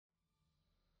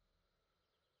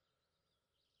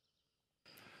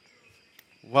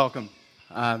Welcome.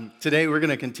 Today we're going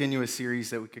to continue a series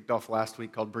that we kicked off last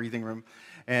week called Breathing Room.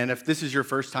 And if this is your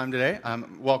first time today,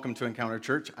 welcome to Encounter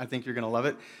Church. I think you're going to love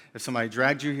it. If somebody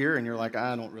dragged you here and you're like,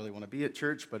 I don't really want to be at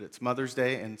church, but it's Mother's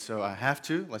Day, and so I have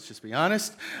to, let's just be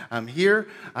honest, I'm here,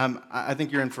 I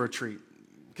think you're in for a treat.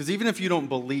 Because even if you don't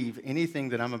believe anything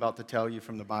that I'm about to tell you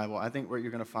from the Bible, I think what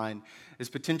you're going to find is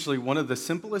potentially one of the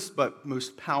simplest but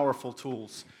most powerful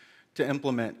tools to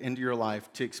implement into your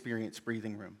life to experience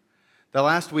breathing room. The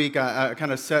last week, I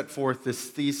kind of set forth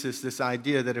this thesis, this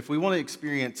idea that if we want to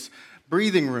experience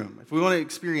breathing room, if we want to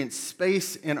experience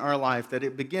space in our life, that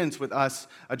it begins with us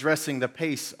addressing the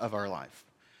pace of our life.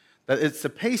 That it's the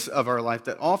pace of our life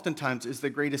that oftentimes is the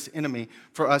greatest enemy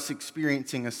for us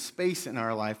experiencing a space in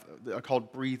our life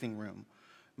called breathing room,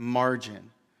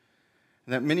 margin.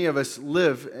 And that many of us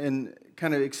live and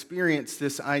kind of experience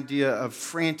this idea of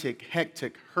frantic,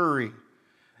 hectic, hurry.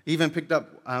 Even picked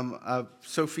up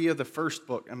Sophia, the first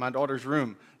book, in my daughter's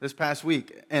room this past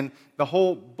week. And the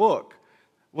whole book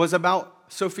was about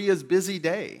Sophia's busy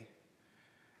day,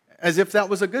 as if that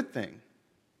was a good thing.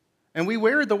 And we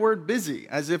wear the word busy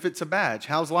as if it's a badge.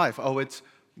 How's life? Oh, it's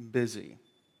busy.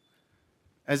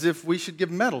 As if we should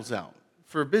give medals out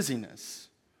for busyness.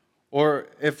 Or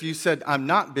if you said, I'm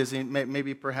not busy,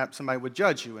 maybe perhaps somebody would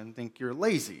judge you and think you're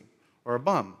lazy or a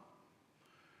bum.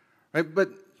 Right? But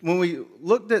when we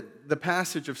looked at the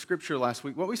passage of Scripture last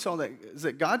week, what we saw is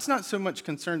that God's not so much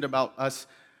concerned about us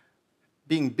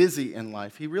being busy in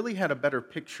life. He really had a better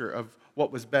picture of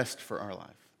what was best for our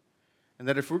life. And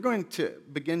that if we're going to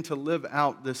begin to live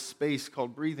out this space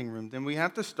called breathing room, then we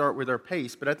have to start with our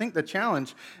pace. But I think the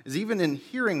challenge is even in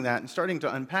hearing that and starting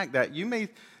to unpack that, you may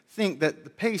think that the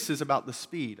pace is about the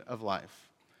speed of life.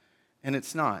 And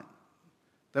it's not.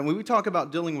 That when we talk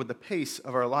about dealing with the pace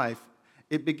of our life,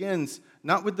 it begins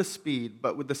not with the speed,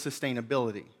 but with the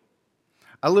sustainability.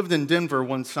 I lived in Denver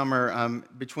one summer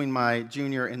between my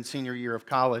junior and senior year of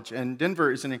college, and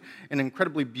Denver is an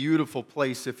incredibly beautiful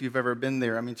place if you've ever been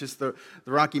there. I mean, just the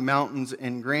Rocky Mountains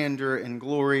in grandeur and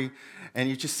glory, and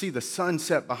you just see the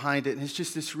sunset behind it, and it's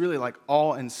just this really like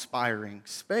awe-inspiring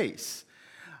space.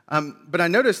 But I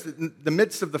noticed that in the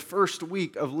midst of the first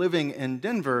week of living in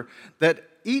Denver that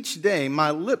each day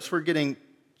my lips were getting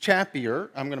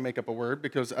chappier. I'm going to make up a word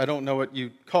because I don't know what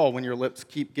you call when your lips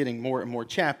keep getting more and more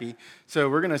chappy. So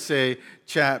we're going to say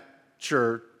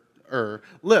chapcher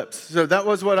lips. So that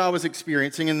was what I was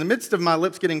experiencing. In the midst of my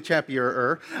lips getting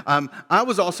chappier, I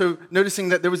was also noticing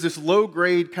that there was this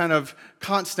low-grade kind of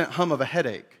constant hum of a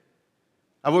headache.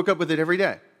 I woke up with it every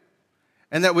day.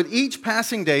 And that with each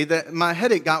passing day, that my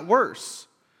headache got worse.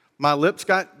 My lips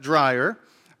got drier.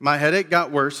 My headache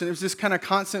got worse. And it was this kind of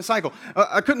constant cycle.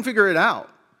 I couldn't figure it out.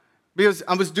 Because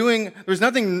there was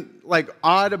nothing like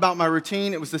odd about my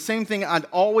routine. It was the same thing I'd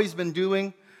always been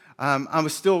doing. I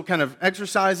was still kind of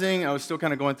exercising. I was still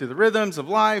kind of going through the rhythms of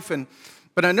life.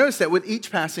 But I noticed that with each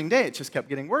passing day, it just kept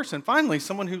getting worse. And finally,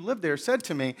 someone who lived there said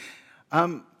to me,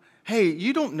 hey,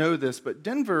 you don't know this, but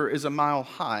Denver is a mile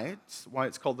high. It's why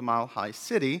it's called the Mile High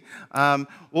City.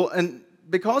 And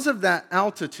because of that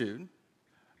altitude,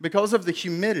 because of the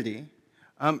humidity,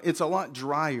 it's a lot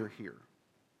drier here.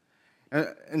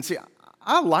 And see,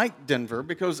 I like Denver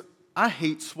because I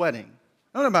hate sweating.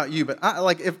 I don't know about you, but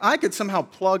if I could somehow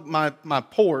plug my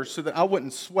pores so that I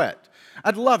wouldn't sweat,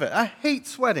 I'd love it. I hate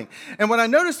sweating. And what I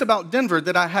noticed about Denver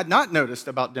that I had not noticed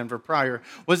about Denver prior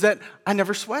was that I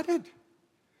never sweated.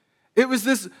 It was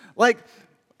this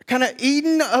kind of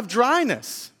Eden of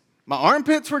dryness. My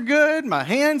armpits were good, my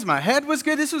hands, my head was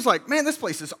good. This was like, man, this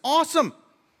place is awesome.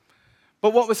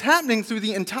 But what was happening through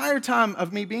the entire time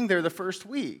of me being there the first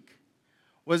week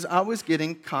was I was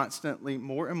getting constantly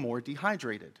more and more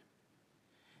dehydrated.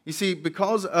 You see,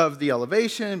 because of the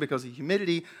elevation, because of the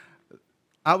humidity,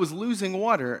 I was losing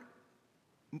water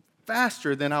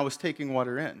faster than I was taking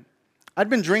water in. I'd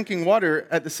been drinking water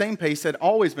at the same pace I'd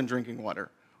always been drinking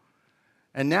water.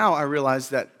 And now I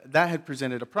realized that had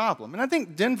presented a problem. And I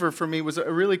think Denver, for me, was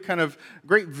a really kind of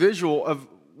great visual of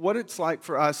what it's like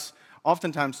for us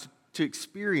oftentimes to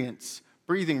experience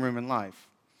breathing room in life.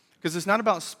 Because it's not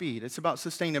about speed, it's about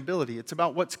sustainability. It's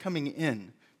about what's coming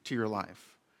in to your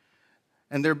life.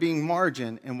 And there being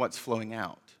margin in what's flowing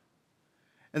out.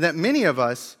 And that many of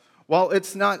us, while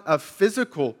it's not a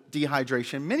physical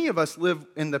dehydration, many of us live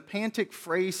in the pantic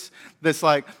phrase that's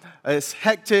like this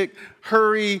hectic,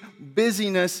 hurry,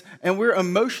 busyness, and we're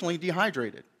emotionally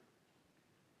dehydrated.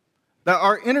 That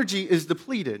our energy is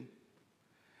depleted.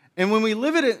 And when we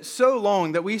live in it so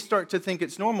long that we start to think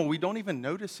it's normal, we don't even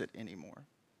notice it anymore.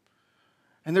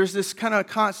 And there's this kind of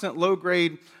constant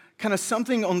low-grade kind of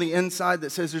something on the inside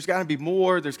that says there's got to be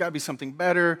more, there's got to be something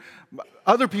better.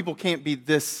 Other people can't be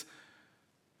this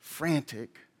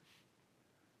frantic,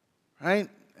 right?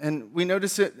 And we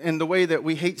notice it in the way that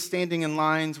we hate standing in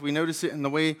lines. We notice it in the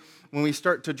way when we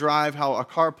start to drive, how a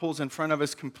car pulls in front of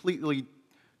us completely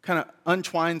kind of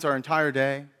untwines our entire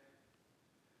day.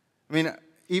 I mean,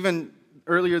 even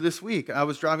earlier this week, I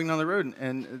was driving down the road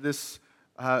and this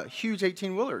huge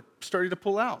 18-wheeler started to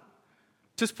pull out.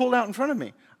 Just pulled out in front of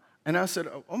me. And I said,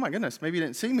 oh my goodness, maybe you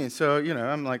didn't see me. So,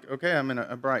 I'm like, okay, I'm in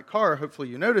a bright car. Hopefully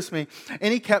you notice me.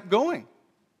 And he kept going. And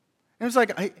it was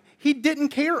like, he didn't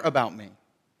care about me.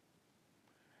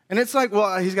 And it's like,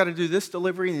 well, he's got to do this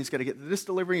delivery, and he's got to get to this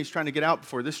delivery, and he's trying to get out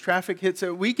before this traffic hits.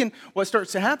 So what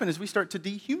starts to happen is we start to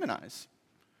dehumanize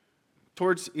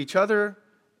towards each other,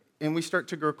 and we start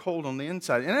to grow cold on the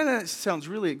inside. And I know that sounds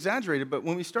really exaggerated, but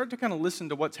when we start to kind of listen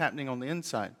to what's happening on the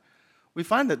inside, we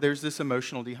find that there's this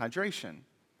emotional dehydration.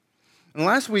 And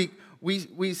last week, we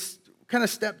kind of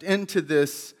stepped into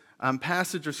this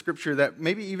passage of Scripture that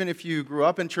maybe even if you grew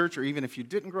up in church or even if you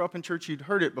didn't grow up in church, you'd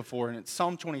heard it before, and it's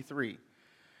Psalm 23.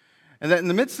 And that in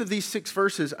the midst of these 6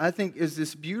 verses, I think is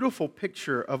this beautiful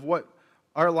picture of what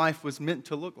our life was meant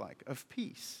to look like, of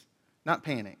peace, not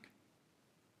panic.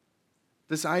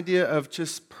 This idea of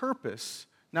just purpose,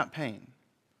 not pain.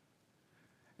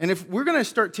 And if we're going to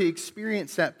start to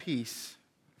experience that peace,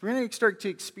 if we're going to start to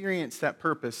experience that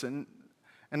purpose, and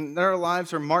that our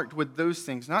lives are marked with those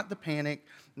things, not the panic,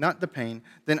 not the pain,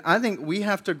 then I think we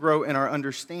have to grow in our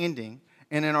understanding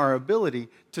and in our ability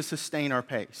to sustain our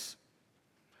pace.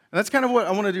 And that's kind of what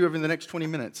I want to do over the next 20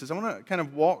 minutes, is I want to kind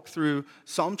of walk through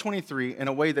Psalm 23 in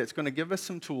a way that's going to give us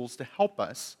some tools to help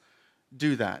us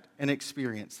do that and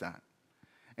experience that.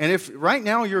 And if right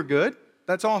now you're good,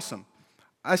 that's awesome.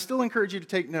 I still encourage you to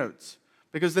take notes,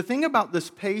 because the thing about this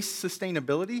pace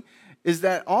sustainability is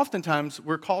that oftentimes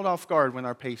we're caught off guard when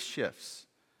our pace shifts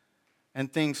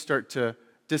and things start to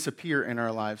disappear in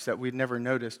our lives that we'd never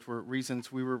noticed were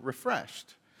reasons we were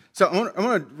refreshed. So I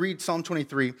want to read Psalm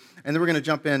 23, and then we're going to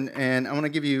jump in, and I want to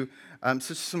give you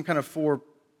some kind of 4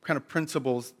 kind of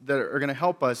principles that are going to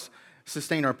help us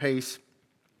sustain our pace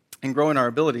and grow in our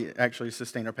ability to actually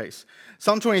sustain our pace.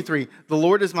 Psalm 23, the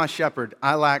Lord is my shepherd,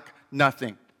 I lack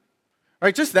nothing. All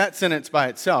right, just that sentence by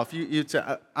itself, you'd say,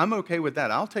 I'm okay with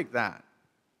that, I'll take that.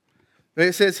 But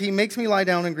it says, he makes me lie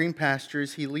down in green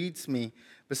pastures, he leads me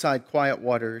beside quiet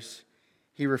waters,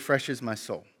 he refreshes my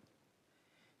soul.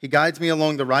 He guides me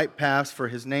along the right paths for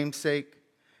his name's sake.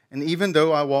 And even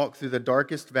though I walk through the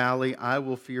darkest valley, I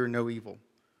will fear no evil,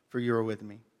 for you are with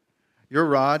me. Your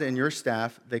rod and your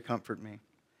staff, they comfort me.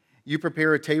 You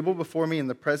prepare a table before me in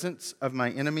the presence of my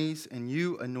enemies, and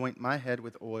you anoint my head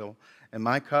with oil, and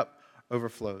my cup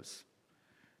overflows.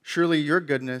 Surely your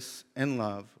goodness and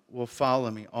love will follow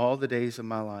me all the days of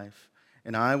my life,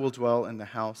 and I will dwell in the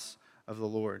house of the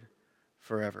Lord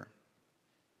forever.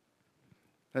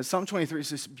 Now, Psalm 23 is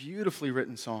this beautifully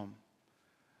written psalm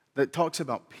that talks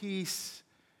about peace.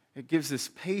 It gives this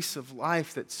pace of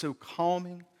life that's so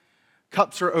calming.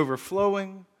 Cups are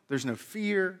overflowing. There's no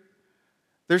fear.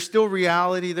 There's still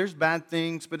reality. There's bad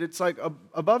things. But it's like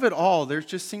above it all, there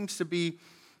just seems to be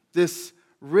this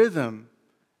rhythm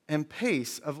and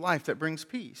pace of life that brings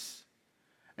peace.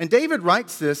 And David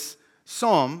writes this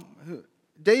psalm.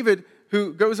 David,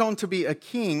 who goes on to be a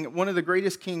king, one of the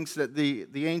greatest kings that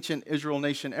the ancient Israel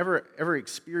nation ever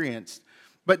experienced.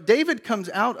 But David comes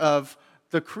out of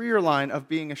the career line of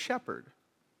being a shepherd,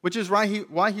 which is why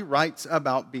he writes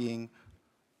about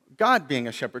God being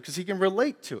a shepherd, because he can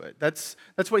relate to it. That's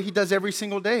what he does every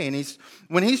single day. And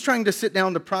when he's trying to sit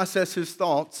down to process his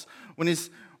thoughts, when he's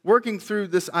working through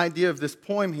this idea of this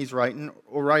poem he's writing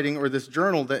or this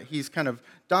journal that he's kind of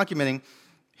documenting,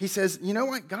 he says, you know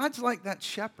what? God's like that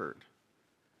shepherd.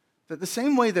 That the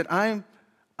same way that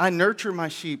I nurture my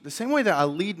sheep, the same way that I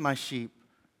lead my sheep,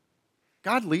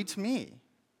 God leads me.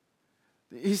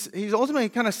 He's ultimately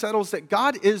kind of settles that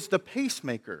God is the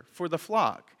pacemaker for the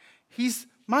flock. He's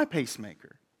my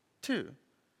pacemaker too.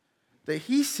 That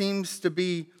he seems to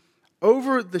be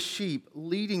over the sheep,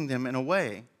 leading them in a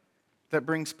way that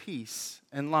brings peace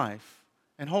and life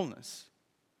and wholeness.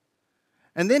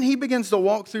 And then he begins to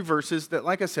walk through verses that,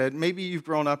 like I said, maybe you've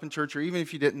grown up in church, or even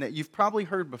if you didn't, that you've probably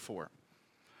heard before.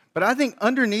 But I think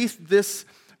underneath this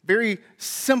very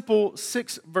simple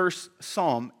 6-verse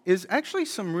psalm is actually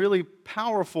some really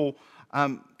powerful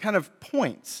kind of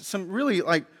points, some really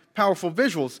powerful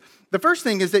visuals. The first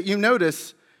thing is that you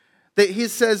notice that he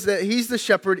says that he's the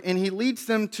shepherd and he leads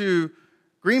them to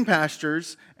green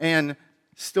pastures and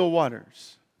still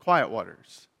waters, quiet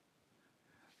waters.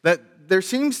 That there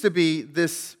seems to be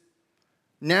this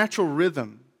natural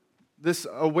rhythm this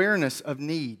awareness of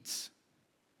needs.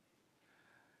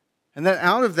 And then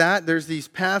out of that, there's these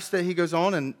paths that he goes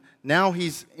on, and now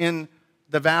he's in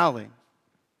the valley.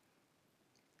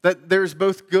 That there's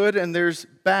both good and there's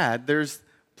bad. There's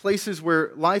places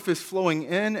where life is flowing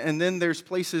in, and then there's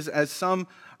places, as some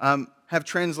have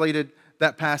translated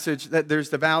that passage, that there's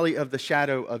the valley of the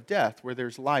shadow of death, where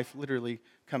there's life literally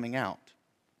coming out.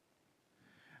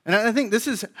 And I think this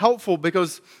is helpful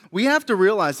because we have to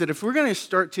realize that if we're going to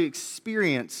start to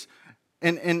experience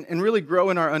and really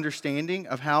grow in our understanding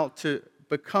of how to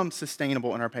become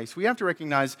sustainable in our pace, we have to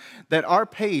recognize that our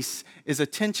pace is a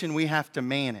tension we have to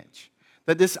manage.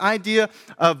 That this idea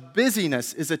of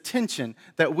busyness is a tension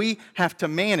that we have to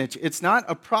manage. It's not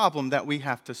a problem that we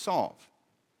have to solve.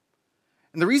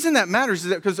 And the reason that matters is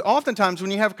that because oftentimes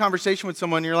when you have a conversation with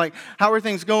someone, you're like, how are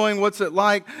things going? What's it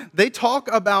like? They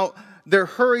talk about their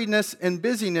hurriedness and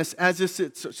busyness as if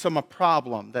it's some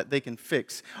problem that they can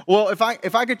fix. Well, if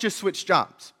I could just switch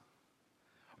jobs.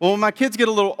 Well, when my kids get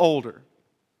a little older.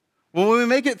 Well, when we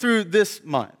make it through this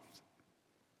month.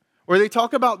 Or they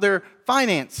talk about their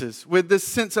finances with this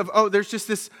sense of, oh, there's just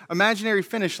this imaginary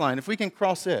finish line, if we can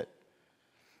cross it.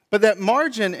 But that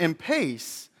margin and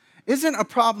pace isn't a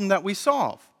problem that we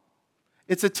solve.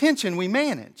 It's a tension we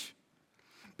manage.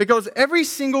 Because every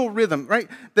single rhythm, right,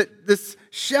 that this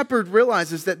shepherd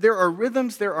realizes that there are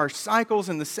rhythms, there are cycles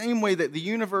in the same way that the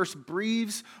universe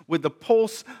breathes with the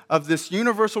pulse of this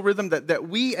universal rhythm, that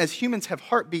we as humans have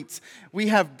heartbeats. We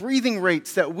have breathing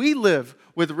rates, that we live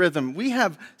with rhythm. We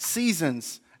have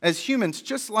seasons as humans,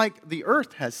 just like the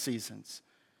earth has seasons.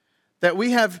 That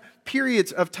we have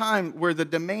periods of time where the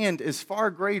demand is far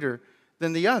greater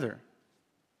than the other.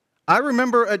 I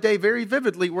remember a day very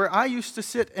vividly where I used to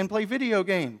sit and play video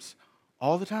games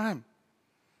all the time.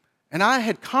 And I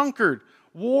had conquered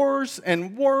wars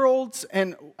and worlds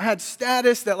and had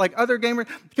status that like other gamers,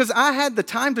 because I had the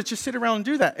time to just sit around and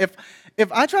do that.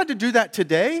 If I tried to do that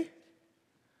today,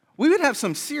 we would have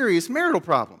some serious marital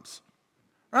problems,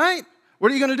 right?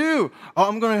 What are you going to do? Oh,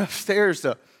 I'm going upstairs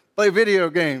to play video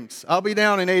games. I'll be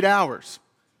down in 8 hours,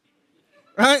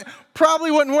 right?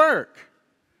 Probably wouldn't work.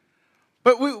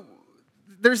 But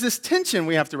there's this tension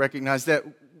we have to recognize that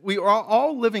we are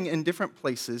all living in different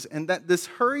places, and that this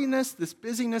hurriness, this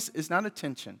busyness is not a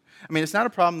tension. I mean, it's not a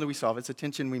problem that we solve. It's a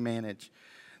tension we manage.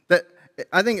 That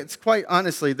I think it's quite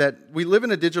honestly that we live in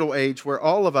a digital age where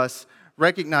all of us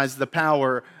recognize the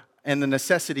power and the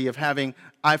necessity of having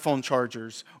iPhone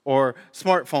chargers or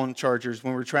smartphone chargers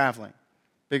when we're traveling,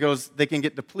 because they can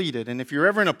get depleted. And if you're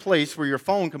ever in a place where your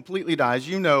phone completely dies,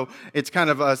 you know it's kind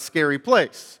of a scary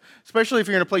place, especially if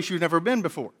you're in a place you've never been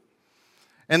before.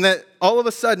 And that all of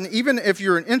a sudden, even if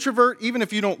you're an introvert, even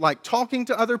if you don't like talking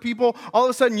to other people, all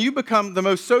of a sudden you become the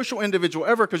most social individual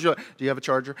ever because you're like, do you have a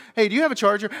charger? Hey, do you have a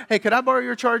charger? Hey, could I borrow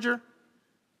your charger?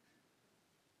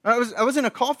 I was in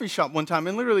a coffee shop one time,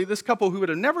 and literally this couple who would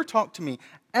have never talked to me,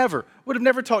 ever, would have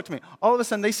never talked to me. All of a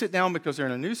sudden they sit down because they're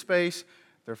in a new space,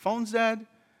 their phone's dead,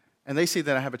 and they see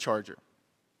that I have a charger.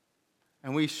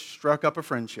 And we struck up a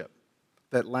friendship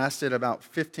that lasted about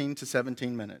 15 to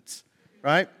 17 minutes,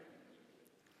 right?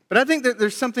 But I think that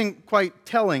there's something quite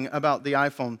telling about the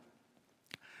iPhone.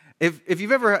 If you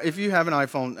have an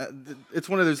iPhone, it's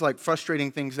one of those like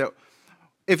frustrating things that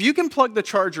if you can plug the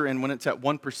charger in when it's at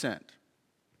 1%,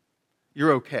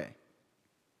 you're okay.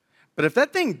 But if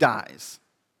that thing dies,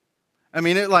 I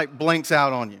mean, it like blanks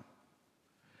out on you.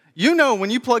 You know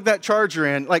when you plug that charger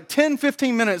in, like 10,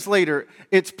 15 minutes later,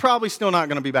 it's probably still not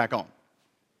going to be back on.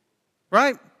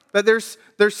 Right? That there's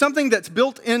something that's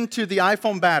built into the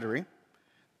iPhone battery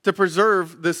to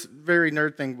preserve this very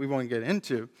nerd thing we won't get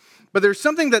into. But there's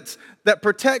something that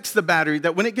protects the battery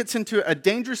that when it gets into a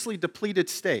dangerously depleted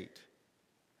state,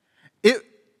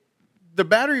 the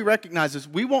battery recognizes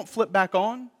we won't flip back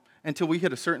on until we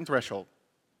hit a certain threshold.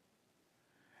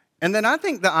 And then I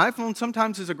think the iPhone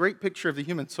sometimes is a great picture of the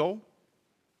human soul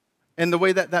and the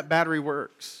way that battery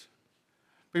works.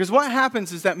 Because what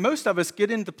happens is that most of us get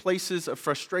into places of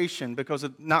frustration because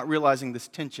of not realizing this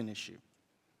tension issue.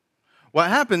 What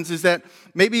happens is that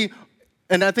maybe,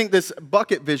 and I think this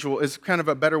bucket visual is kind of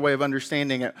a better way of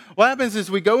understanding it. What happens is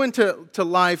we go into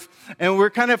life and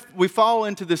we fall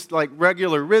into this like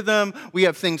regular rhythm. We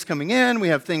have things coming in, we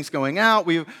have things going out,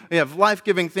 we have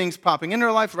life-giving things popping into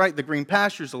our life, right? The green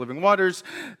pastures, the living waters.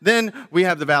 Then we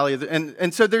have the valley of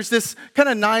and so there's this kind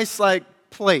of nice like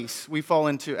place we fall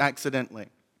into accidentally.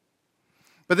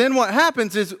 But then what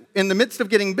happens is, in the midst of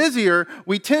getting busier,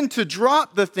 we tend to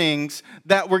drop the things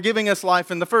that were giving us life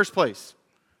in the first place.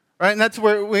 Right? And that's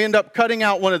where we end up cutting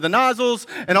out one of the nozzles,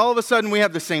 and all of a sudden we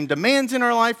have the same demands in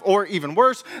our life, or even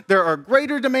worse, there are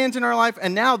greater demands in our life,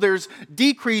 and now there's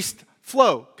decreased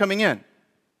flow coming in.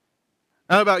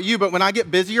 I don't know about you, but when I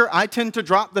get busier, I tend to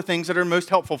drop the things that are most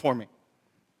helpful for me.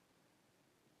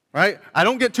 Right? I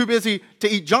don't get too busy to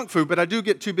eat junk food, but I do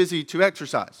get too busy to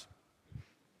exercise.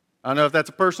 I don't know if that's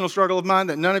a personal struggle of mine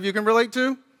that none of you can relate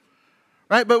to.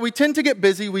 Right? But we tend to get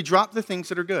busy. We drop the things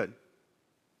that are good,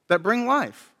 that bring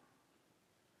life.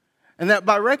 And that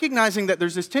by recognizing that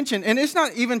there's this tension, and it's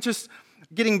not even just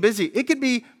getting busy. It could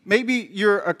be maybe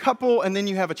you're a couple and then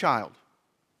you have a child.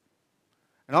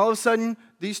 And all of a sudden,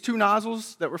 these two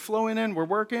nozzles that were flowing in were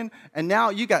working, and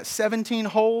now you got 17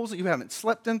 holes. You haven't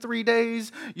slept in 3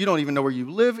 days. You don't even know where you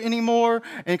live anymore,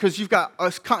 and because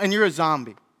and you're a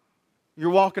zombie.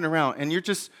 You're walking around, and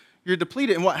you're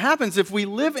depleted. And what happens if we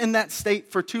live in that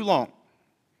state for too long,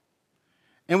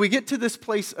 and we get to this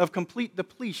place of complete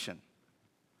depletion,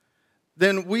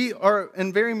 then we are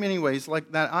in very many ways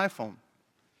like that iPhone.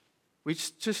 We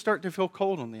just start to feel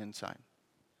cold on the inside.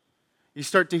 You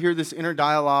start to hear this inner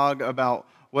dialogue about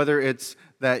whether it's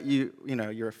that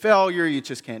you're a failure, you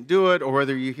just can't do it, or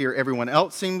whether you hear everyone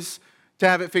else seems to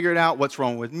have it figured out, what's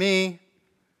wrong with me?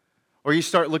 Or you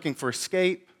start looking for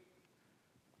escape,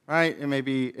 right? It may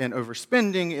be in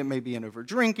overspending, it may be in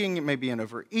overdrinking, it may be in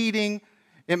overeating,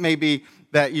 it may be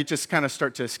that you just kind of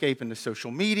start to escape into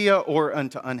social media or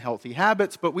into unhealthy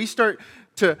habits, but we start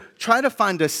to try to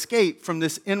find escape from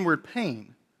this inward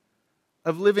pain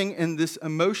of living in this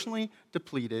emotionally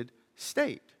depleted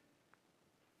state.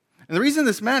 And the reason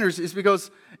this matters is because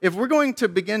if we're going to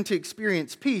begin to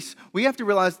experience peace, we have to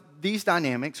realize these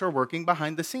dynamics are working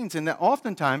behind the scenes and that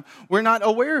oftentimes we're not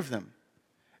aware of them.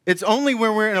 It's only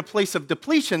when we're in a place of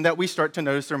depletion that we start to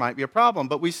notice there might be a problem,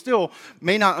 but we still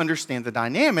may not understand the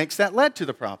dynamics that led to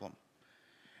the problem.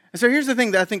 And so here's the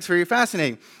thing that I think is very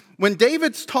fascinating. When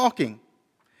David's talking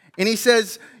and he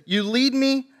says, "You lead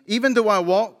me even though I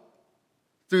walk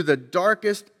through the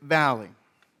darkest valley."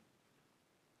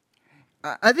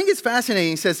 I think it's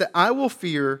fascinating. He says that I will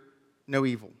fear no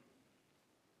evil.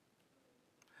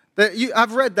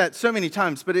 I've read that so many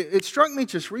times, but it struck me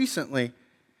just recently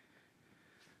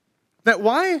that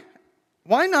why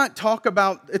not talk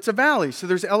about, it's a valley, so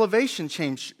there's elevation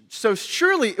change. So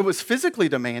surely it was physically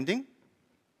demanding.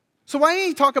 So why didn't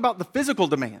he talk about the physical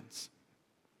demands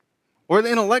or the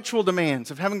intellectual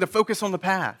demands of having to focus on the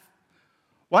path?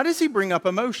 Why does he bring up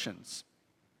emotions?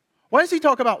 Why does he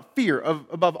talk about fear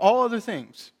above all other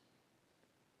things?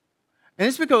 And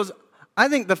it's because I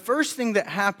think the first thing that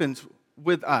happens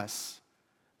with us,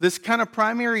 this kind of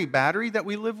primary battery that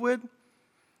we live with,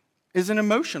 is an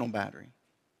emotional battery.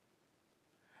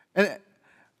 And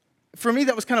for me,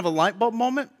 that was kind of a light bulb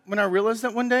moment when I realized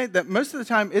that one day, that most of the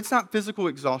time, it's not physical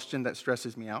exhaustion that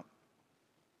stresses me out.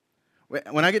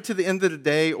 When I get to the end of the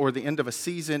day or the end of a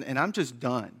season and I'm just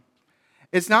done,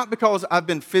 it's not because I've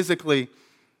been physically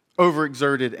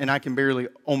overexerted and I can barely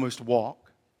almost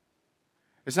walk.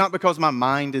 It's not because my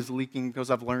mind is leaking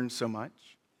because I've learned so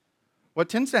much. What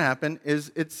tends to happen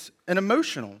is it's an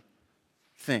emotional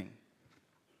thing.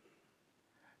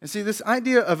 And see, this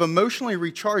idea of emotionally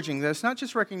recharging, that's not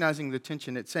just recognizing the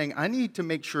tension, it's saying I need to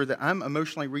make sure that I'm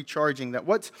emotionally recharging, that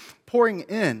what's pouring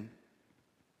in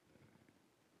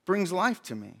brings life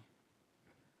to me.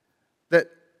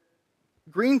 That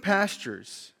green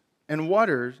pastures and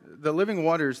water, the living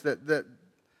waters, that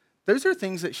those are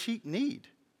things that sheep need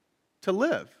to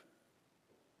live.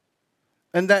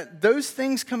 And that those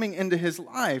things coming into his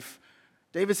life,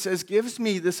 David says, gives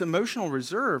me this emotional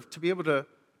reserve to be able to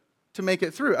make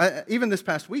it through. Even this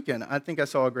past weekend, I think I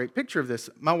saw a great picture of this.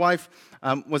 My wife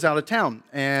was out of town,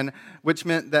 which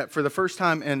meant that for the first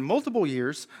time in multiple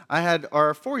years, I had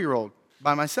our 4-year-old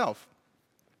by myself.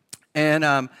 And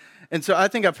so I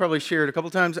think I've probably shared a couple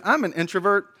times, I'm an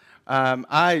introvert.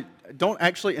 I don't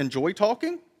actually enjoy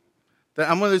talking.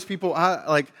 I'm one of those people,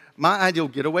 my ideal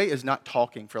getaway is not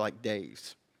talking for like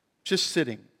days. Just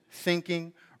sitting,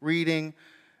 thinking, reading.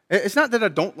 It's not that I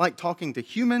don't like talking to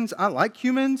humans. I like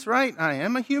humans, right? I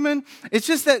am a human. It's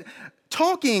just that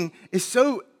talking is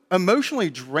so emotionally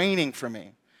draining for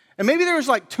me. And maybe there's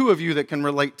like 2 of you that can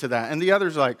relate to that. And the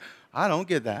other's like, I don't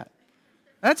get that.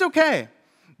 That's okay.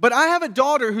 But I have a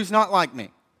daughter who's not like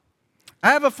me. I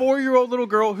have a 4-year-old little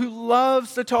girl who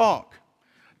loves to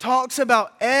talks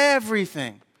about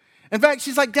everything. In fact,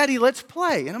 she's like, Daddy, let's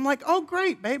play. And I'm like, oh,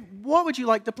 great, babe. What would you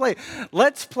like to play?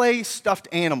 Let's play stuffed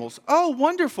animals. Oh,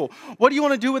 wonderful. What do you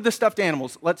want to do with the stuffed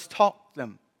animals? Let's talk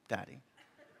them, Daddy.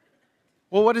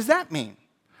 Well, what does that mean?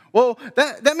 Well,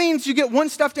 that means you get one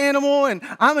stuffed animal and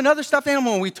I'm another stuffed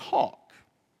animal and we talk.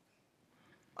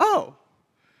 Oh,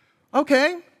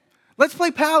 okay. Let's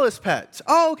play Palace Pets.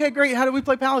 Oh, okay, great. How do we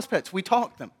play Palace Pets? We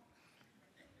talk them.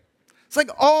 It's like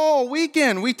all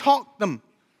weekend we talk them.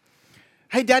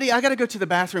 Hey, Daddy, I got to go to the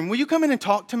bathroom. Will you come in and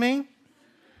talk to me?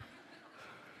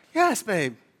 Yes,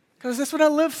 babe, because that's what I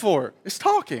live for, is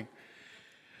talking.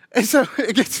 And so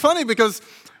it gets funny because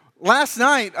last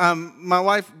night, my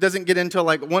wife doesn't get until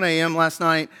like 1 a.m. last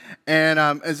night,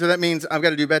 and so that means I've got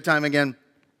to do bedtime again.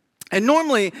 And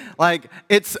normally, like,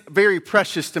 it's very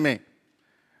precious to me.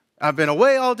 I've been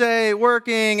away all day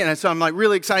working, and so I'm like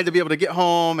really excited to be able to get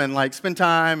home and like spend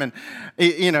time. And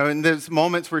and there's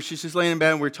moments where she's just laying in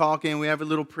bed and we're talking. We have a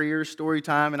little prayer story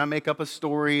time, and I make up a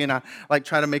story and I like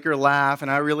try to make her laugh. And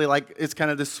I really like it's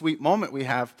kind of this sweet moment we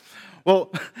have.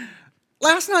 Well,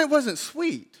 last night wasn't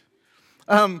sweet.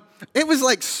 It was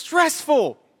like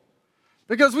stressful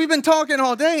because we've been talking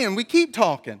all day and we keep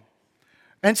talking.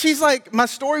 And she's like, my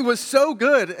story was so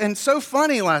good and so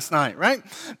funny last night, right?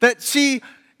 That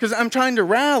because I'm trying to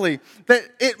rally, that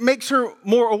it makes her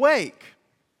more awake.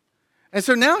 And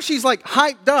so now she's like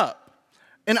hyped up.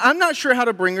 And I'm not sure how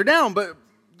to bring her down, but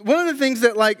one of the things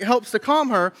that like helps to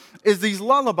calm her is these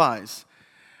lullabies.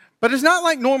 But it's not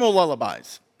like normal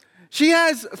lullabies. She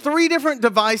has 3 different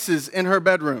devices in her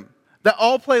bedroom that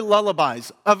all play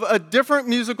lullabies of a different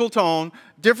musical tone,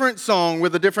 different song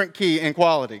with a different key and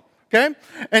quality. Okay?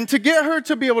 And to get her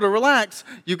to be able to relax,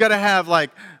 you've got to have like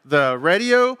the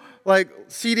radio, like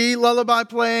CD lullaby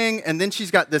playing, and then she's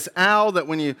got this owl that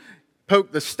when you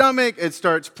poke the stomach, it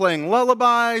starts playing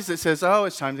lullabies. It says, oh,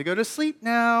 it's time to go to sleep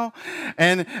now.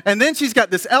 And then she's got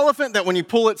this elephant that when you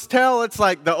pull its tail, it's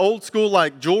like the old school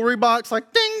like jewelry box,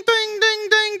 like ding, ding, ding,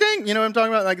 ding, ding. You know what I'm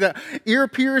talking about? Like that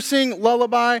ear-piercing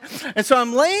lullaby. And so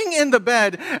I'm laying in the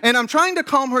bed, and I'm trying to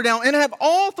calm her down, and I have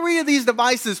all 3 of these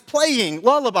devices playing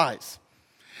lullabies.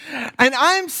 And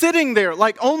I'm sitting there,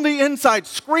 like on the inside,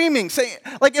 screaming, saying,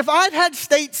 like if I'd had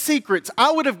state secrets,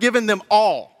 I would have given them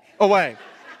all away.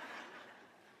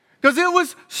 Because it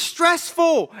was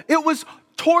stressful. It was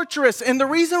torturous. And the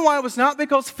reason why was not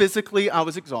because physically I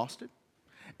was exhausted.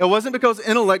 It wasn't because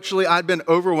intellectually I'd been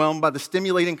overwhelmed by the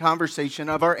stimulating conversation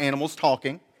of our animals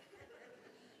talking.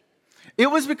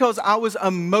 It was because I was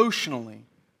emotionally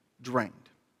drained.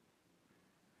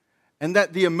 And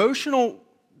that the emotional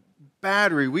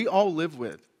battery we all live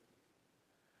with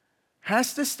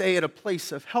has to stay at a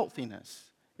place of healthiness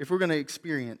if we're going to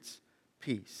experience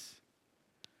peace.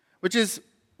 Which is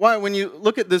why when you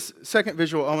look at this second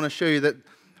visual, I want to show you that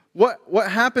what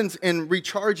happens in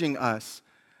recharging us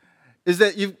is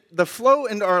that the flow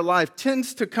into our life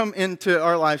tends to come into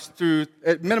our lives through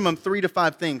at minimum 3 to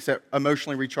 5 things that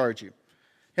emotionally recharge you.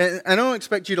 And I don't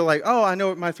expect you to like, oh, I know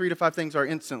what my 3 to 5 things are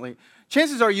instantly.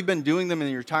 Chances are you've been doing them in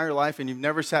your entire life and you've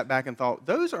never sat back and thought,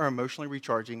 those are emotionally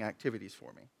recharging activities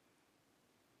for me.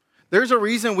 There's a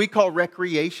reason we call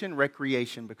recreation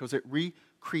because it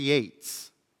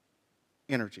recreates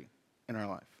energy in our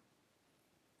life.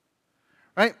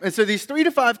 Right? And so these 3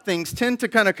 to 5 things tend to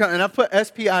kind of come, and I put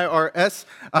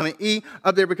E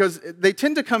up there because they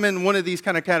tend to come in one of these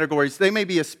kind of categories. They may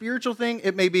be a spiritual thing.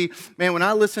 It may be, man, when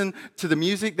I listen to the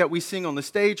music that we sing on the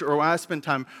stage, or when I spend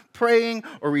time praying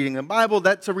or reading the Bible,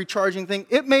 that's a recharging thing.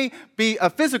 It may be a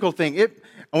physical thing.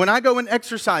 When I go and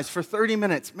exercise for 30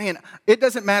 minutes, man, it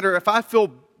doesn't matter if I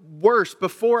feel worse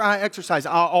before I exercise,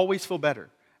 I'll always feel better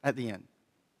at the end.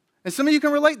 And some of you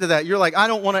can relate to that. You're like, I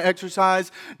don't want to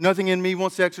exercise. Nothing in me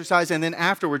wants to exercise. And then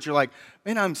afterwards, you're like,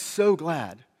 man, I'm so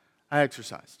glad I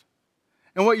exercised.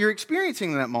 And what you're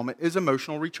experiencing in that moment is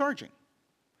emotional recharging.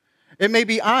 It may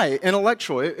be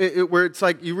intellectual, where it's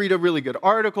like you read a really good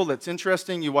article that's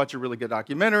interesting, you watch a really good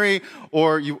documentary,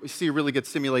 or you see a really good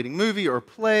stimulating movie or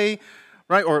play,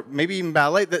 right? Or maybe even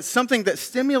ballet. That's something that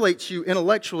stimulates you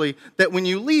intellectually that when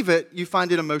you leave it, you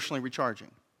find it emotionally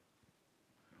recharging.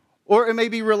 Or it may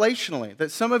be relationally,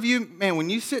 that some of you, man, when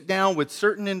you sit down with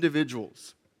certain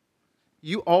individuals,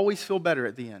 you always feel better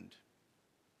at the end.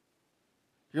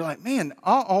 You're like, man,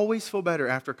 I'll always feel better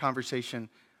after a conversation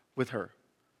with her.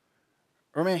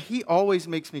 Or man, he always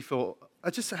makes me feel, I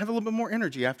just have a little bit more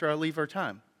energy after I leave our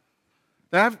time.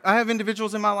 I have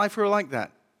individuals in my life who are like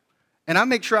that. And I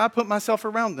make sure I put myself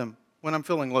around them when I'm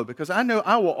feeling low because I know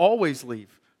I will always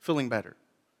leave feeling better.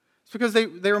 It's because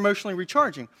they're emotionally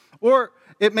recharging. Or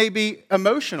it may be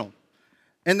emotional,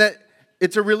 and that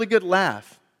it's a really good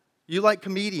laugh. You like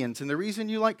comedians, and the reason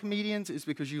you like comedians is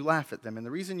because you laugh at them. And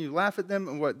the reason you laugh at them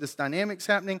and what this dynamic's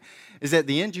happening is at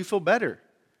the end you feel better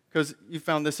because you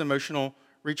found this emotional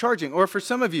recharging. Or for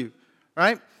some of you,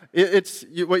 right, it's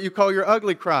what you call your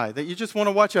ugly cry, that you just want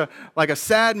to watch a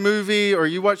sad movie, or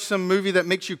you watch some movie that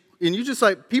makes you, and you just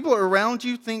like, people around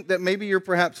you think that maybe you're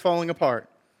perhaps falling apart.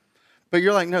 But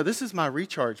you're like, no, this is my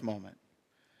recharge moment.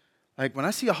 Like when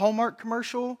I see a Hallmark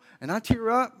commercial and I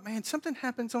tear up, man, something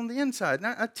happens on the inside. And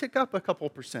I tick up a couple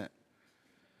 %.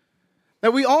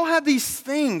 That we all have these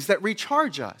things that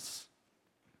recharge us.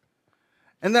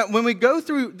 And that when we go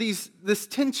through this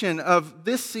tension of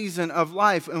this season of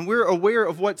life and we're aware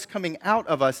of what's coming out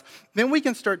of us, then we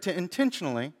can start to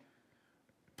intentionally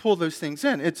pull those things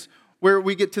in. It's where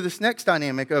we get to this next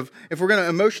dynamic of if we're going to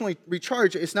emotionally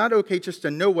recharge, it's not okay just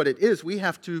to know what it is. We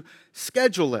have to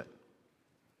schedule it.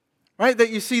 Right? That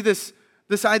you see this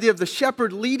idea of the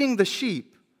shepherd leading the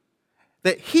sheep,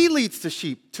 that he leads the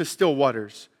sheep to still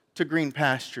waters, to green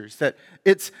pastures, that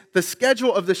it's the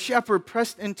schedule of the shepherd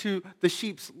pressed into the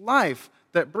sheep's life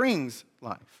that brings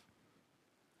life.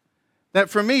 That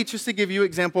for me, just to give you an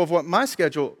example of what my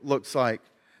schedule looks like,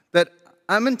 that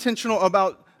I'm intentional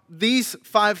about these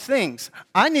 5 things.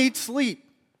 I need sleep.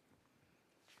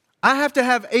 I have to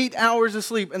have 8 hours of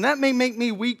sleep, and that may make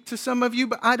me weak to some of you,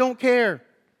 but I don't care.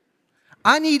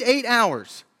 I need 8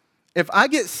 hours. If I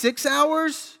get 6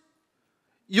 hours,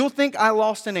 you'll think I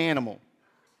lost an animal.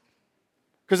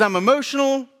 Because I'm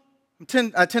emotional.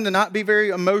 I tend to not be very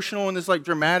emotional in this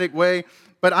dramatic way,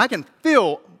 but I can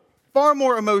feel far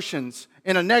more emotions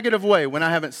in a negative way when I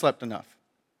haven't slept enough.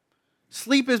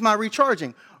 Sleep is my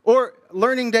recharging. Or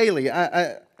learning daily.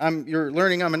 You're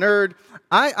learning I'm a nerd.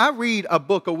 I read a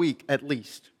book a week at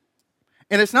least.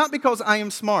 And it's not because I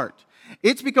am smart.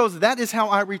 It's because that is how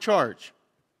I recharge.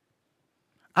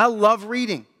 I love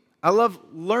reading. I love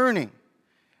learning.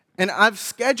 And I've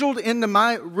scheduled into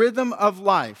my rhythm of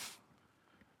life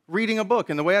reading a book.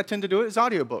 And the way I tend to do it is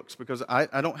audiobooks because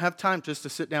I don't have time just to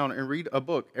sit down and read a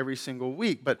book every single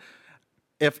week. But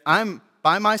if I'm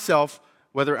by myself,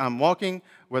 whether I'm walking,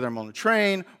 whether I'm on a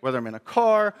train, whether I'm in a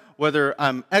car, whether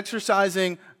I'm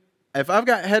exercising, if I've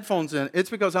got headphones in, it's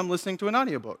because I'm listening to an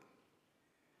audiobook.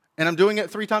 And I'm doing it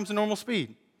 3 times the normal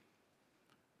speed.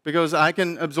 Because I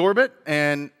can absorb it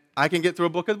and I can get through a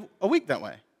book a week that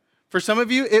way. For some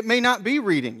of you, it may not be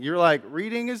reading. You're like,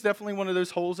 reading is definitely one of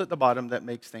those holes at the bottom that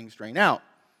makes things drain out.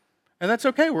 And that's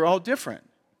okay, we're all different.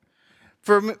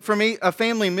 For me, a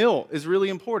family meal is really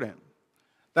important.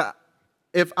 That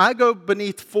if I go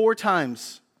beneath 4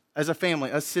 times as a family,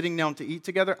 us sitting down to eat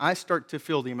together, I start to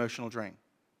feel the emotional drain.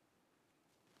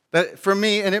 That for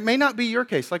me, and it may not be your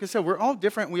case, like I said, we're all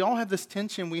different. We all have this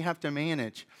tension we have to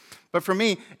manage. But for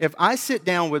me, if I sit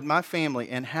down with my family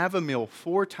and have a meal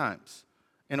 4 times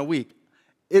in a week,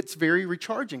 it's very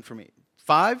recharging for me.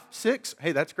 5, 6,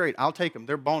 hey, that's great. I'll take them.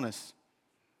 They're bonus.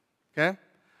 Okay?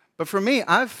 But for me,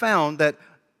 I've found that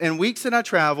in weeks that I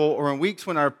travel or in weeks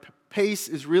when our pace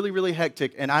is really, really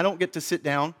hectic and I don't get to sit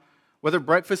down, whether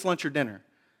breakfast, lunch, or dinner,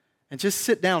 and just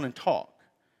sit down and talk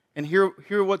and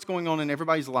hear what's going on in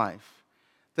everybody's life,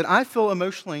 that I feel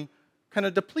emotionally kind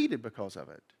of depleted because of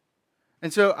it.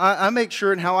 And so I make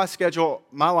sure in how I schedule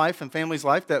my life and family's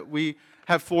life that we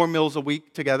have 4 meals a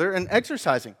week together and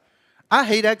exercising. I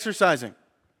hate exercising.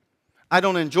 I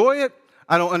don't enjoy it.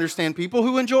 I don't understand people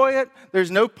who enjoy it. There's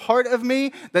no part of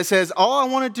me that says, all I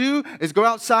want to do is go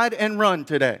outside and run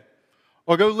today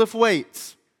or go lift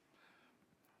weights.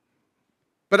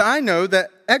 But I know that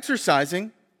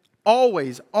exercising,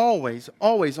 always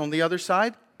on the other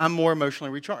side, I'm more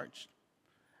emotionally recharged.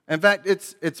 In fact,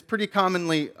 it's pretty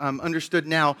commonly understood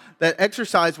now that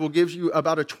exercise will give you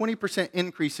about a 20%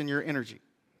 increase in your energy.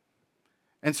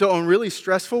 And so on really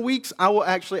stressful weeks, I will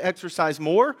actually exercise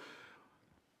more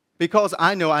because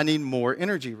I know I need more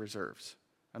energy reserves.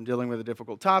 I'm dealing with a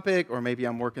difficult topic, or maybe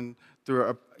I'm working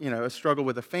through a struggle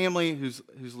with a family who's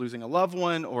losing a loved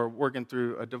one, or working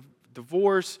through a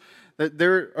divorce. That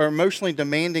there are emotionally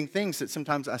demanding things that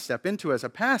sometimes I step into as a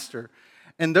pastor.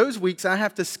 And those weeks I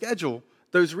have to schedule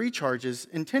those recharges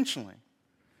intentionally.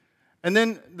 And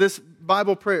then this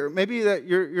Bible prayer, maybe that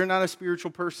you're not a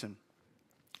spiritual person.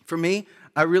 For me,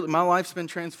 my life's been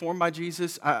transformed by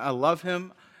Jesus. I love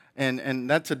him. And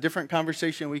that's a different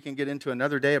conversation we can get into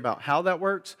another day about how that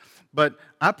works. But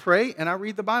I pray and I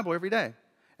read the Bible every day.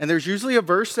 And there's usually a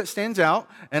verse that stands out,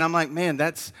 and I'm like, man,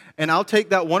 and I'll take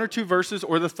that 1 or 2 verses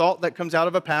or the thought that comes out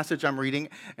of a passage I'm reading,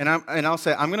 and I'll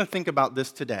say, I'm going to think about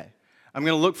this today. I'm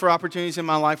going to look for opportunities in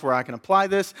my life where I can apply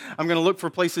this. I'm going to look for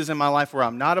places in my life where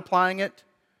I'm not applying it.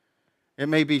 It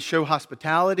may be show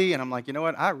hospitality, and I'm like, you know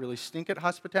what? I really stink at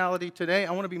hospitality today.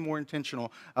 I want to be more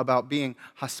intentional about being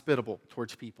hospitable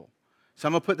towards people. So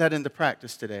I'm going to put that into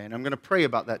practice today, and I'm going to pray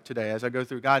about that today as I go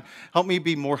through. God, help me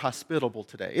be more hospitable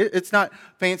today. It's not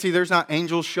fancy. There's not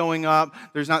angels showing up.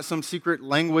 There's not some secret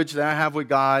language that I have with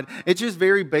God. It's just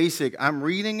very basic. I'm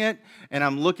reading it, and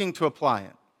I'm looking to apply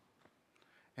it.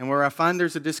 And where I find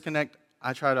there's a disconnect,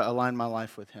 I try to align my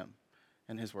life with him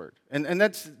and his word.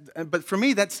 But for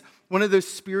me, that's one of those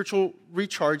spiritual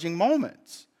recharging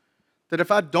moments. That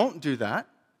if I don't do that,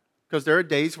 because there are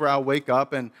days where I'll wake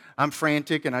up and I'm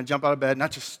frantic and I jump out of bed and I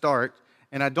just start,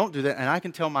 and I don't do that, and I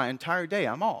can tell my entire day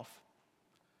I'm off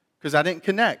because I didn't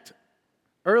connect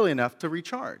early enough to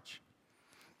recharge.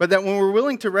 But that when we're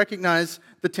willing to recognize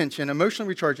the tension, emotionally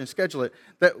recharge and schedule it,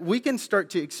 that we can start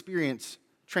to experience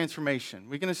transformation.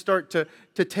 We're going to start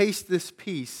to taste this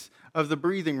peace of the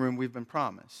breathing room we've been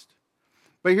promised.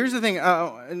 But here's the thing,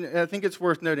 and I think it's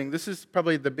worth noting, this is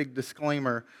probably the big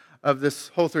disclaimer of this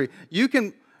whole theory. You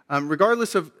can,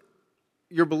 regardless of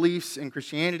your beliefs in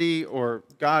Christianity or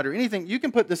God or anything, you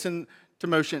can put this into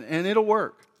motion and it'll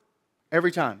work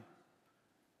every time,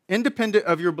 independent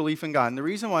of your belief in God. And the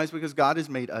reason why is because God has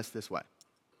made us this way,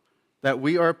 that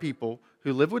we are people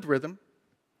who live with rhythm,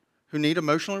 who need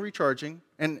emotional recharging,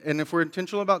 and if we're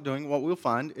intentional about doing, what we'll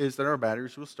find is that our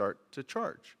batteries will start to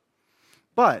charge.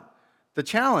 But the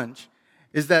challenge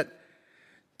is that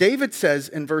David says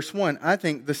in verse 1, I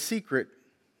think, the secret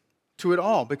to it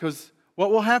all, because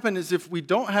what will happen is if we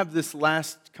don't have this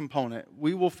last component,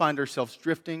 we will find ourselves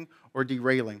drifting or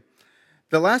derailing.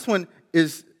 The last one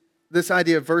is this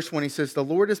idea of verse 1. He says, the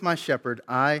Lord is my shepherd,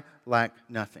 I lack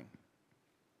nothing.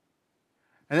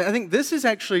 And I think this is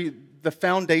actually the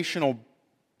foundational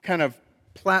kind of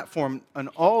platform and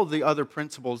all the other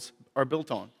principles are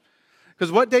built on.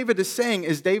 Because what David is saying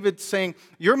is David's saying,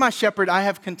 you're my shepherd, I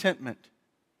have contentment.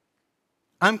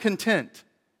 I'm content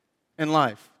in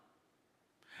life.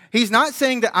 He's not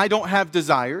saying that I don't have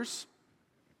desires.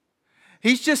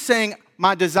 He's just saying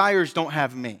my desires don't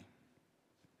have me.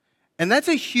 And that's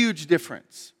a huge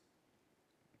difference.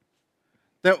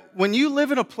 That when you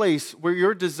live in a place where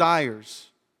your desires,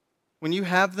 when you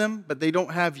have them but they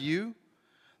don't have you,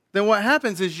 then what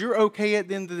happens is you're okay at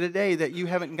the end of the day that you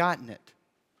haven't gotten it,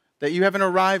 that you haven't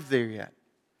arrived there yet.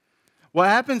 What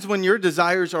happens when your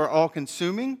desires are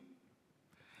all-consuming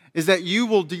is that you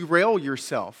will derail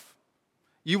yourself.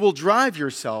 You will drive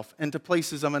yourself into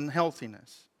places of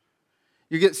unhealthiness.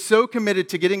 You get so committed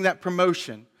to getting that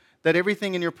promotion that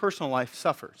everything in your personal life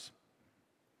suffers.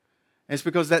 And it's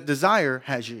because that desire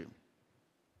has you.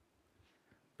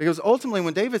 Because ultimately,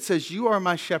 when David says, you are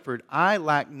my shepherd, I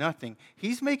lack nothing,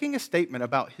 he's making a statement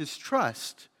about his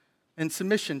trust and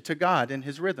submission to God and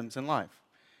his rhythms in life.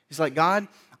 He's like, God,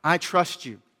 I trust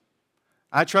you.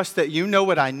 I trust that you know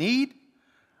what I need.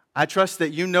 I trust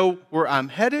that you know where I'm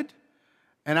headed.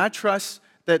 And I trust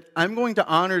that I'm going to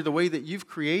honor the way that you've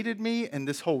created me and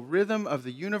this whole rhythm of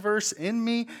the universe in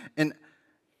me. And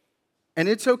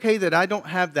it's okay that I don't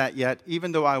have that yet,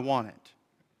 even though I want it.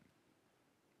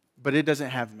 But it doesn't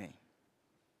have me.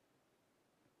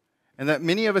 And that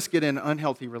many of us get in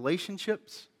unhealthy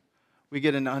relationships. We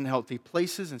get in unhealthy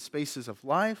places and spaces of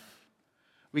life.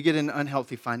 We get in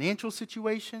unhealthy financial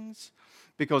situations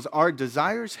because our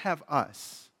desires have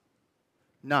us,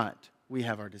 not we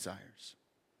have our desires.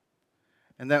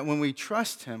 And that when we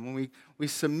trust him, when we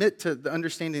submit to the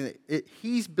understanding that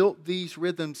he's built these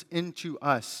rhythms into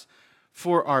us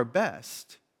for our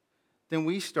best, then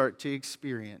we start to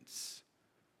experience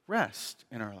rest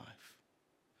in our life.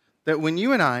 That when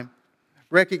you and I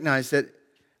recognize that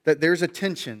there's a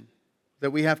tension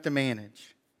that we have to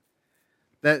manage,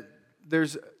 that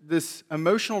there's this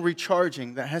emotional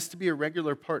recharging that has to be a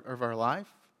regular part of our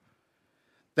life,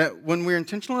 that when we're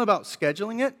intentional about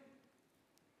scheduling it,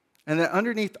 and that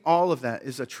underneath all of that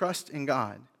is a trust in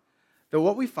God, that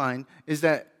what we find is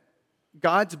that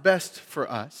God's best for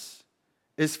us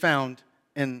is found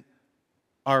in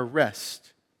our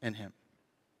rest in him.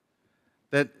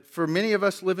 That for many of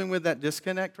us living with that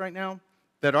disconnect right now,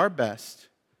 that our best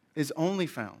is only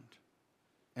found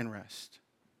in rest.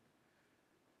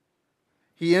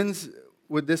 He ends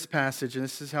with this passage, and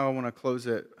this is how I want to close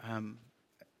it, and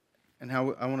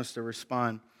how I want us to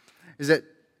respond, is that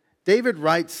David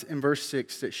writes in verse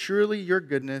 6 that surely your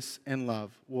goodness and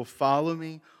love will follow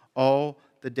me all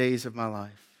the days of my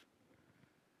life.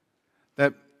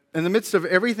 That in the midst of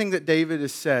everything that David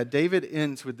has said, David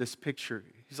ends with this picture.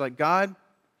 He's like, God,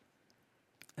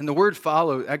 and the word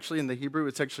follow, actually in the Hebrew,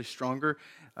 it's actually stronger.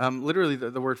 Literally,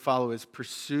 the word follow is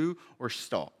pursue or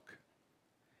stalk.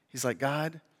 He's like,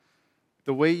 God,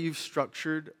 the way you've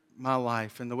structured my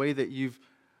life and the way that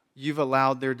you've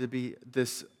allowed there to be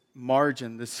this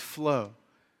margin, this flow,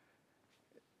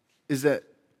 is that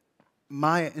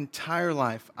my entire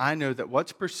life, I know that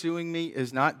what's pursuing me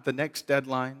is not the next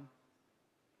deadline.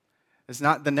 It's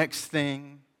not the next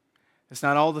thing. It's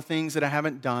not all the things that I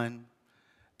haven't done.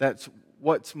 That's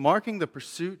what's marking the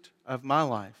pursuit of my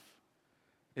life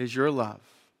is your love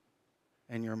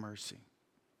and your mercy.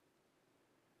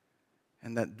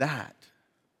 And that,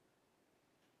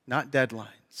 not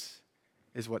deadlines,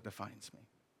 is what defines me.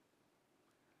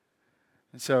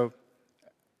 And so,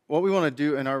 what we want to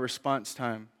do in our response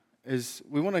time is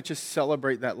we want to just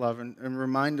celebrate that love and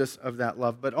remind us of that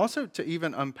love, but also to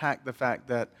even unpack the fact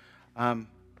that I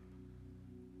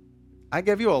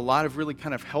gave you a lot of really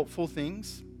kind of helpful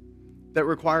things that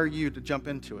require you to jump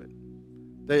into it.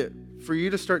 That for you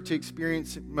to start to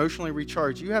experience emotionally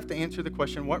recharge, you have to answer the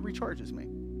question, what recharges me?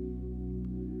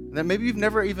 And that maybe you've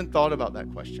never even thought about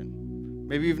that question.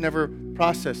 Maybe you've never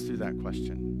processed through that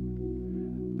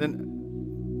question. Then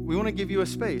we want to give you a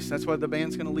space. That's why the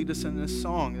band's going to lead us in this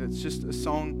song. It's just a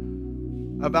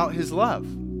song about his love.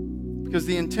 Because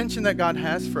the intention that God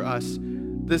has for us,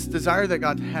 this desire that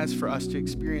God has for us to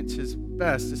experience his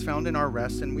best is found in our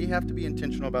rest, and we have to be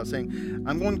intentional about saying,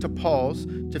 I'm going to pause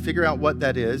to figure out what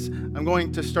that is. I'm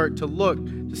going to start to look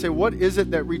to say, what is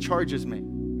it that recharges me?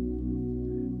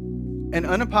 And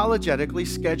unapologetically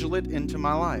schedule it into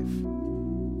my life.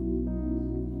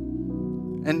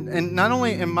 And not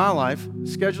only in my life,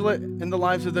 schedule it in the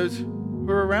lives of those who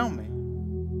are around me.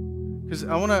 Because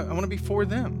I want to be for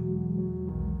them.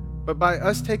 But by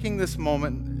us taking this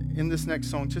moment in this next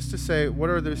song just to say,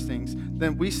 what are those things?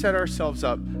 Then we set ourselves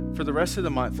up for the rest of the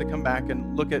month to come back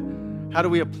and look at how do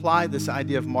we apply this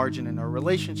idea of margin in our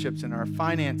relationships and our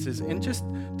finances and just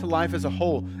to life as a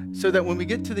whole, so that when we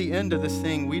get to the end of this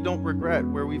thing, we don't regret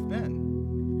where we've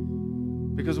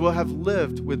been. Because we'll have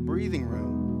lived with breathing room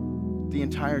the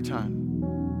entire time.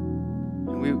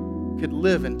 And we could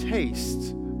live and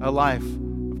taste a life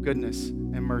of goodness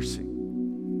and mercy.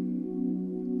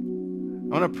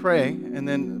 I want to pray, and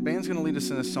then the band's going to lead us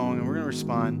in a song, and we're going to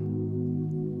respond.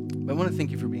 But I want to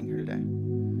thank you for being here today.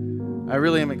 I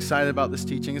really am excited about this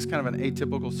teaching. It's kind of an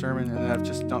atypical sermon, and I've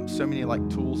just dumped so many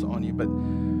tools on you. But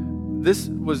this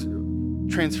was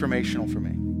transformational for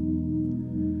me,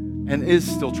 and is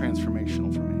still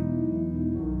transformational for me.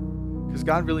 Because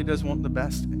God really does want the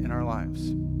best in our lives.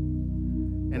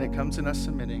 And it comes in us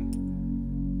submitting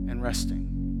and resting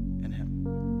in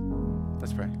him.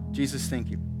 Let's pray. Jesus, thank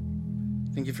you.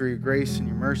 Thank you for your grace and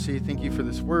your mercy. Thank you for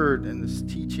this word and this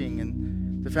teaching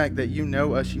and the fact that you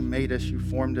know us, you made us, you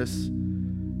formed us,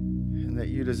 and that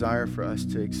you desire for us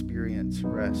to experience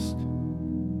rest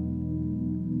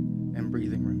and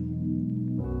breathing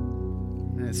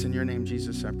room. And it's in your name,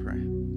 Jesus, I pray.